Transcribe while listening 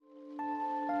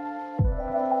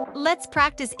Let's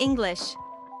practice English.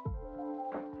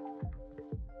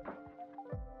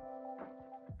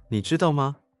 你知道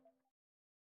吗？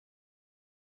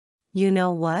 You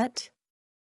know what?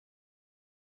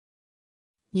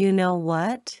 You know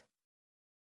what?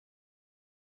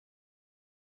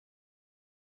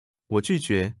 我拒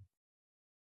绝。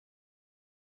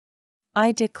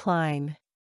 I decline.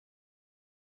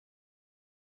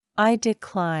 I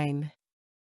decline.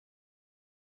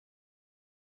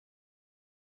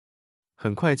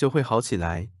 很快就会好起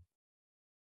来。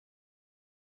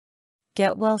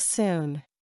 Get well soon.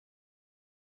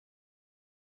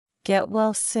 Get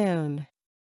well soon.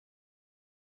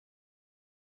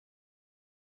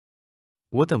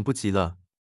 我等不及了。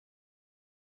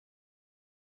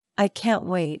 I can't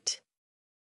wait.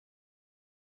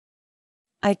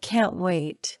 I can't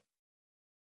wait.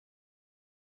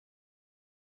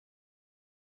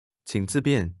 请自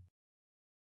便。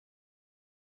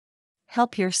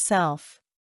 Help yourself.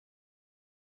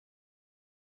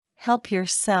 Help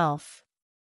yourself.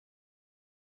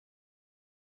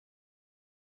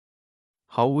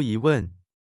 毫无疑问。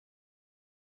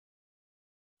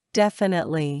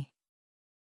 Definitely.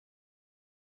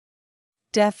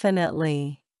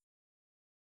 Definitely.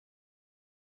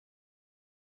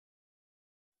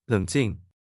 冷静。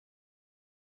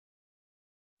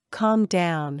 Calm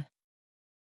down.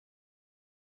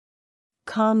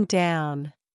 Calm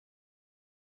down.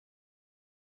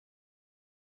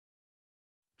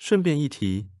 顺便一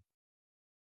提，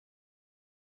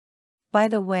 By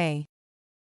the way.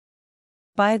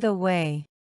 By the way.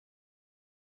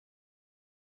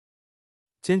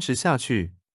 坚持下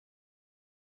去。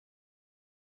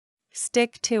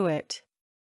 Stick to it.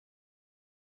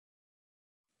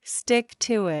 Stick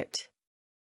to it.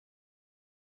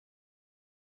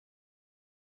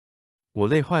 我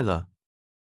累坏了。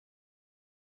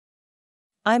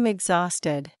 I'm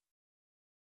exhausted.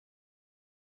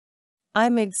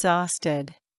 I'm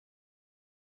exhausted.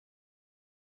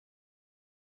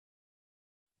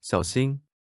 小心。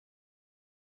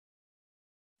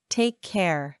 Take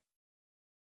care.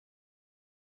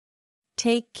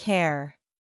 Take care.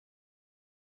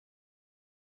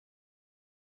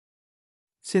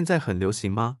 现在很流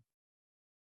行吗？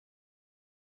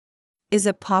 Is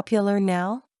it popular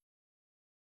now?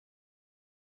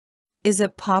 Is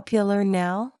it popular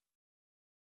now?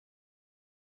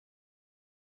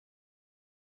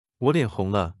 我脸红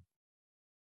了。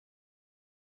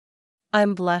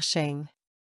 I'm blushing.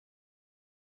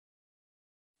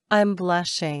 I'm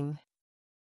blushing.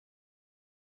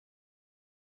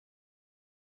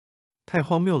 太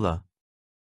荒谬了。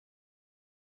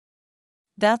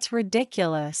 That's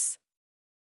ridiculous.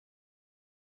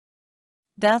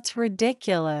 That's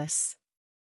ridiculous.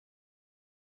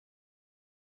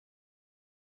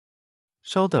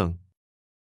 稍等。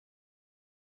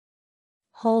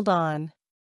 Hold on.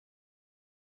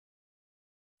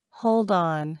 Hold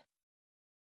on.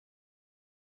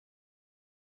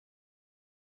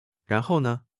 然后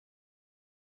呢？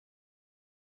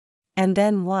 And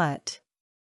then what?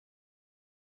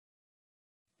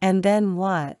 And then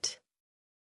what?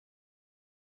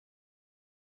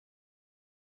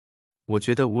 我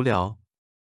觉得无聊。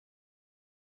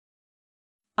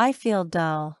 I feel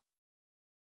dull.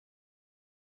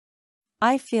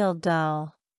 I feel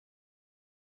dull.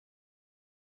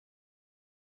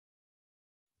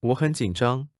 我很紧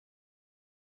张。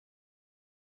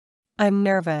 I'm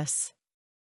nervous.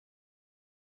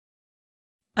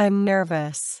 I'm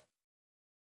nervous.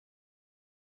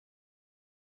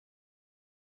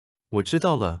 我知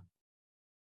道了。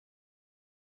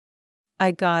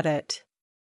 I got it.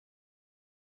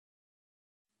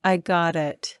 I got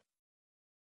it.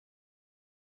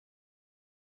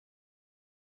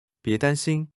 别担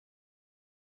心。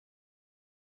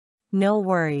 No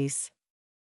worries.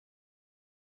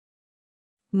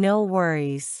 No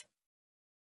worries.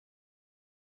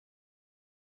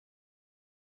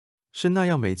 是那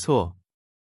样没错。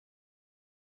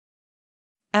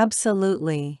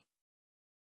 Absolutely.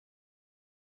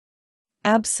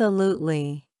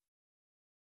 Absolutely.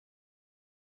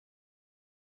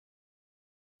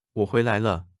 我回来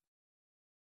了。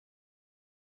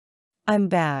 I'm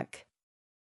back.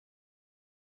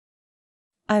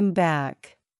 I'm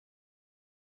back.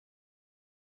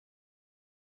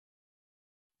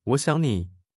 我想你。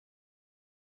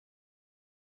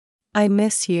 I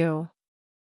miss you.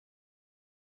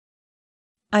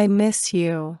 I miss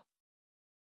you.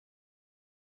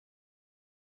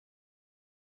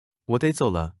 我得走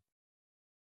了。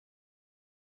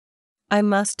 I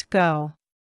must go.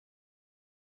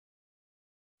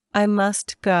 I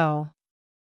must go.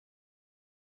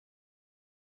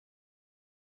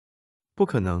 不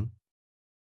可能，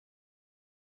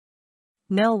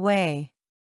 No way.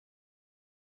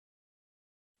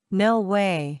 No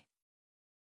way.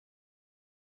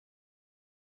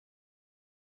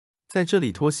 在这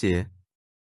里脱鞋，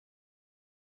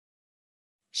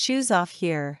 Shoes off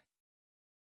here.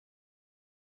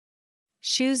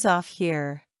 Shoes off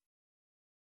here.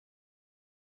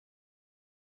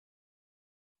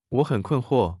 我很困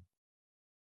惑，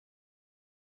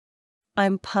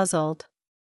 I'm puzzled.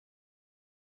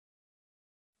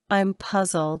 I'm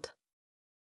puzzled.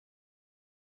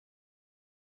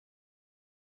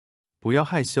 不要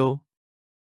害羞，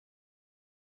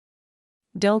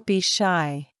 Don't be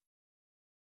shy.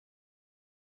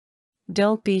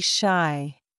 Don't be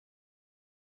shy.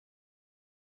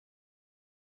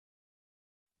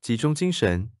 集中精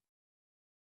神，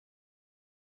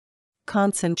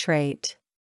 Concentrate.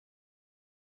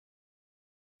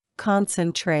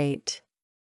 Concentrate.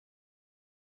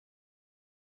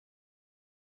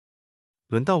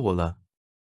 轮到我了，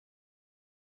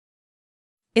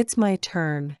 It's my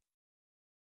turn.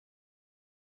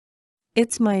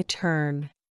 It's my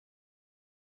turn.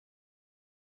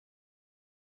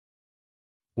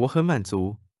 我很满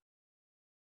足，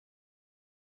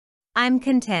 I'm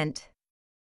content.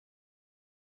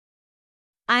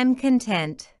 I'm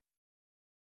content.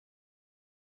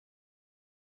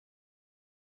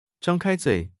 张开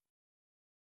嘴，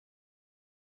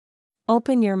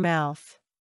 Open your mouth.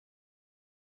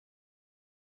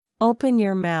 Open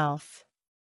your mouth.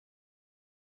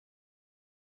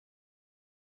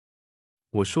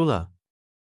 我输了，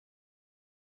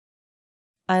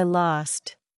 I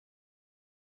lost.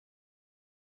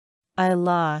 I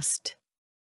lost.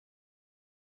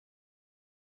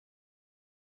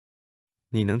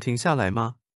 你能停下来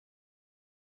吗？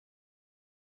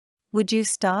 Would you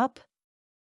stop?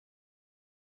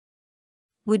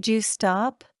 Would you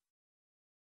stop?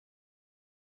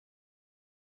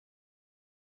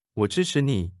 我支持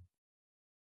你，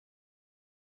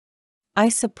 I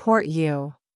support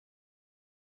you.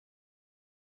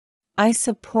 I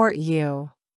support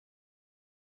you.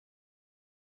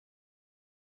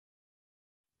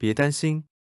 别担心，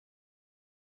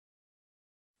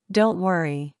 Don't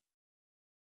worry.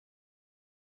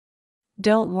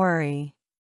 Don't worry.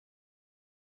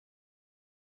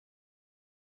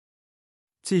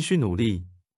 继续努力，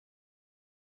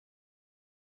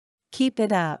 Keep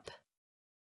it up.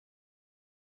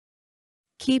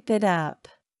 Keep it up.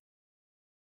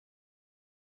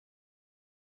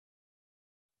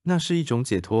 那是一种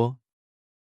解脱，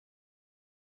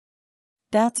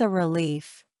 That's a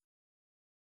relief.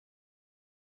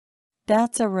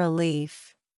 That's a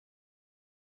relief.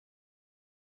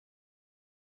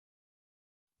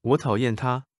 我讨厌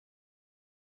它，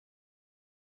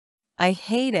 I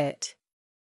hate it.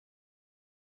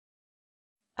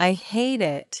 I hate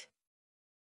it.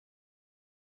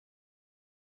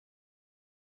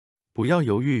 不要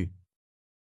犹豫，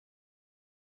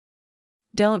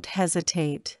 Don't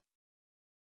hesitate.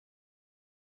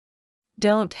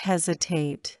 Don't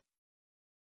hesitate.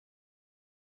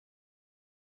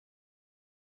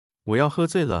 我要喝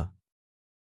醉了，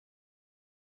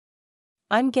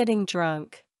 I'm getting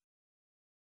drunk.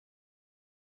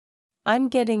 I'm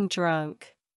getting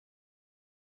drunk.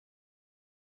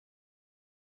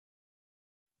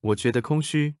 我觉得空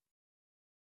虚，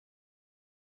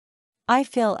 I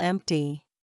feel empty.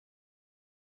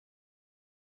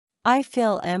 I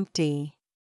feel empty.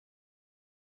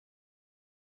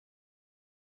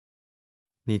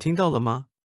 你听到了吗？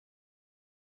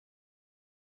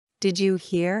 Did you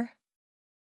hear?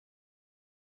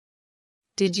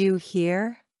 Did you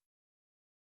hear?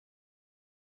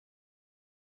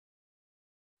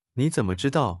 你怎么知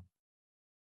道？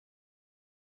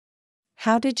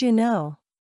 How did you know?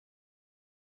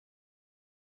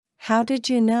 How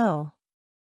did you know?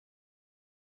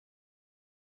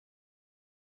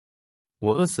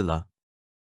 我饿死了，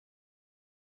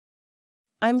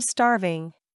 I'm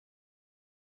starving.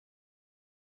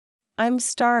 I'm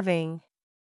starving.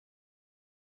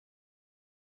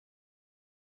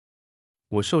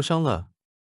 我受伤了，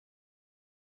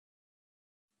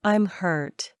 I'm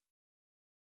hurt.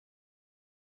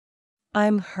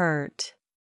 I'm hurt.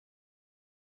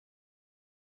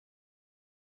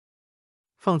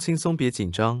 放轻松，别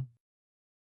紧张，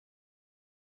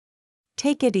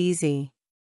 Take it easy.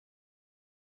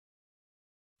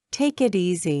 Take it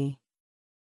easy.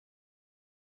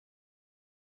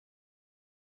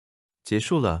 结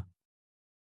束了，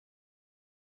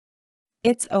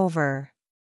 It's over.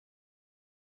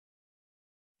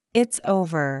 It's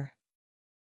over.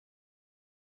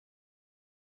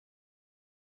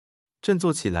 振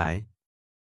作起来，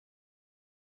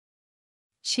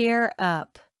 Cheer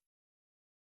up.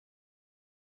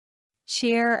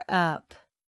 Cheer up.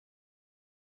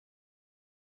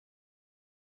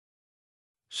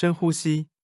 深呼吸，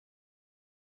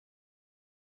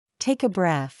 Take a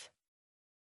breath.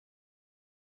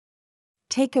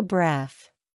 Take a breath.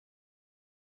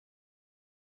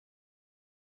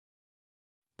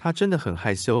 他真的很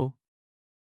害羞。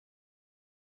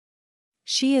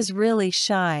 She is really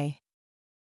shy.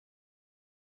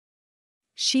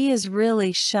 She is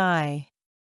really shy.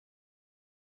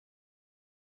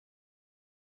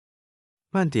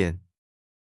 慢点，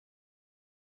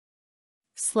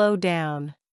 Slow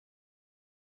down.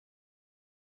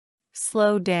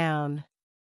 Slow down.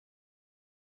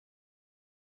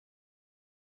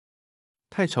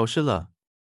 太潮湿了。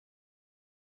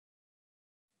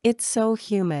 It's so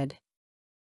humid.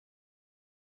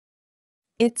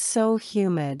 It's so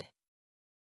humid.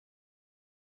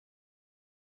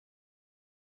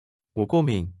 我过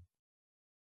敏，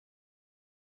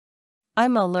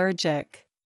 I'm allergic.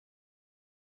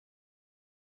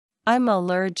 I'm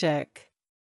allergic.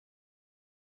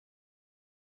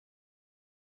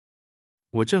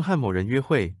 我正和某人约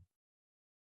会。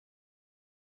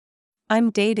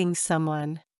 I'm dating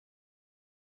someone.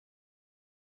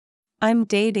 I'm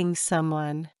dating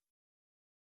someone.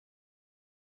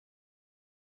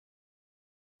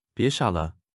 别傻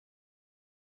了，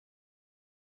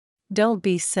 Don't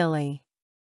be silly.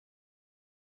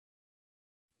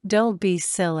 Don't be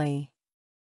silly.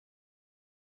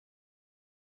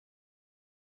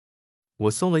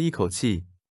 我松了一口气。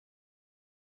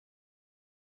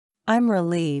 I'm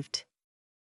relieved.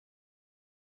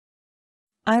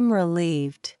 I'm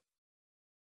relieved.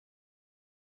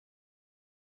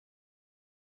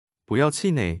 不要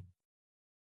气馁，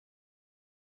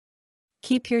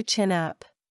 Keep your chin up.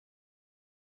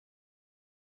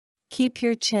 Keep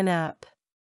your chin up.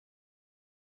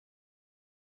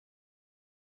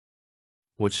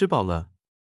 我吃饱了。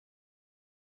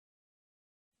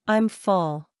 I'm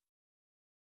full.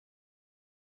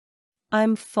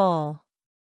 I'm full.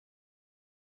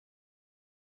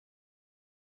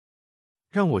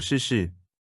 让我试试。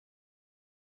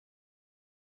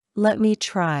 Let me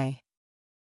try.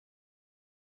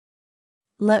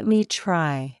 Let me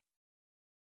try.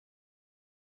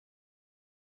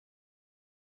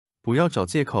 不要找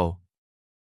借口。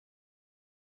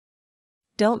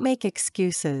 Don't make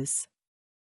excuses.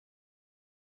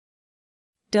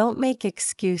 Don't make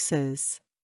excuses.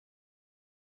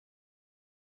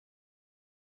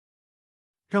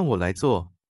 让我来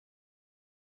做。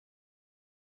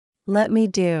 Let me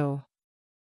do.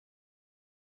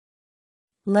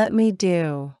 Let me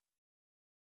do.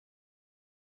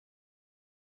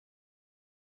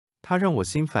 他让我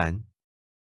心烦。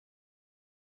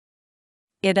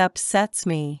 It upsets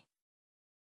me.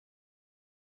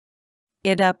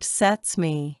 It upsets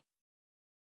me.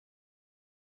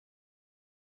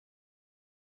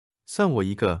 算我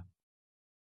一个。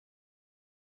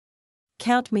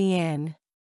 Count me in.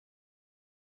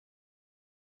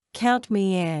 Count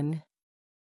me in.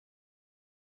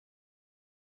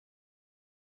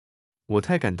 我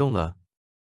太感动了。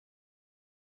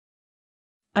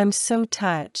 I'm so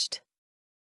touched.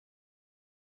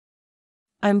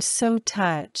 I'm so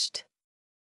touched.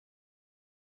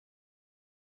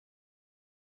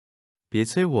 别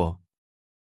催我。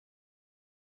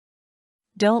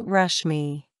 Don't rush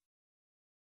me.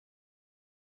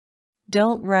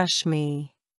 Don't rush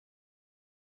me.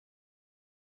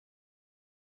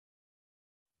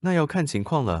 那要看情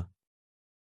况了。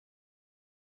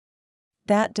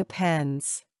 That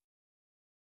depends.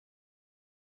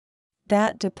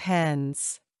 That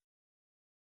depends.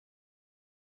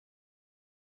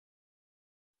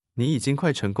 你已经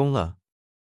快成功了。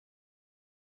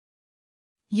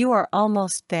 You are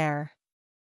almost there.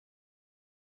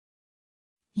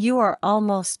 You are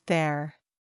almost there.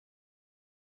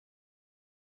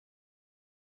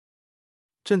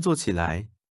 振作起来。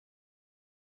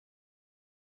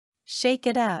 Shake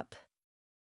it up.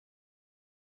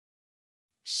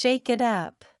 Shake it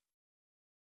up.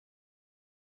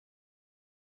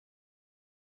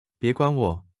 别管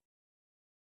我。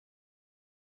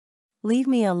 Leave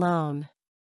me alone.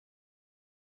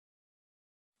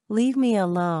 Leave me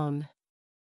alone.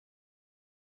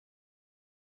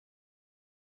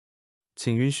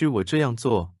 请允许我这样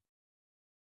做。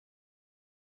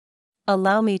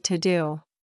 Allow me to do.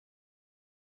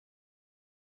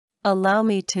 Allow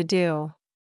me to do.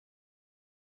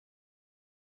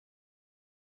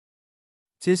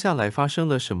 接下来发生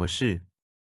了什么事？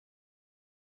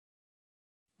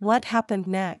 What happened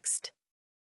next?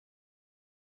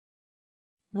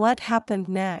 What happened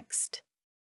next?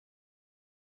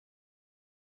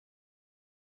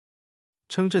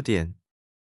 撑着点，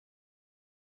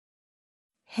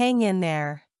 Hang in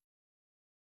there.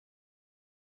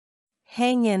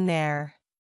 Hang in there.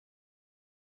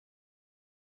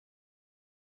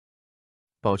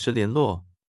 保持联络，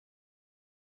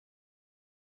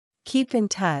 Keep in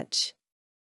touch.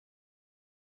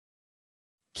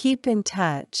 Keep in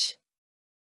touch.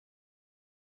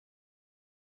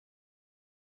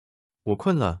 我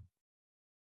困了，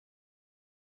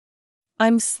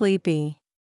 I'm sleepy.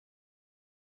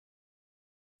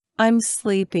 I'm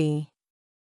sleepy.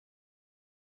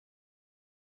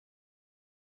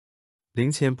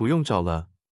 零钱不用找了，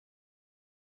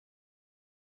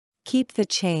 Keep the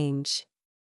change.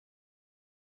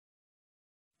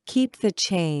 Keep the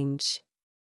change.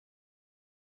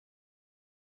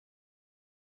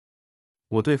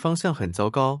 我对方向很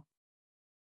糟糕，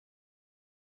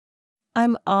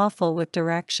 I'm awful with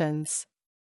directions.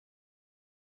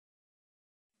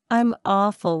 I'm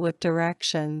awful with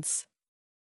directions.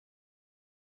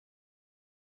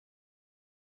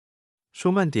 说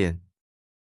慢点，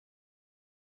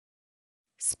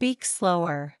 Speak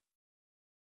slower.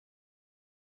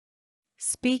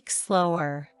 Speak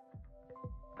slower.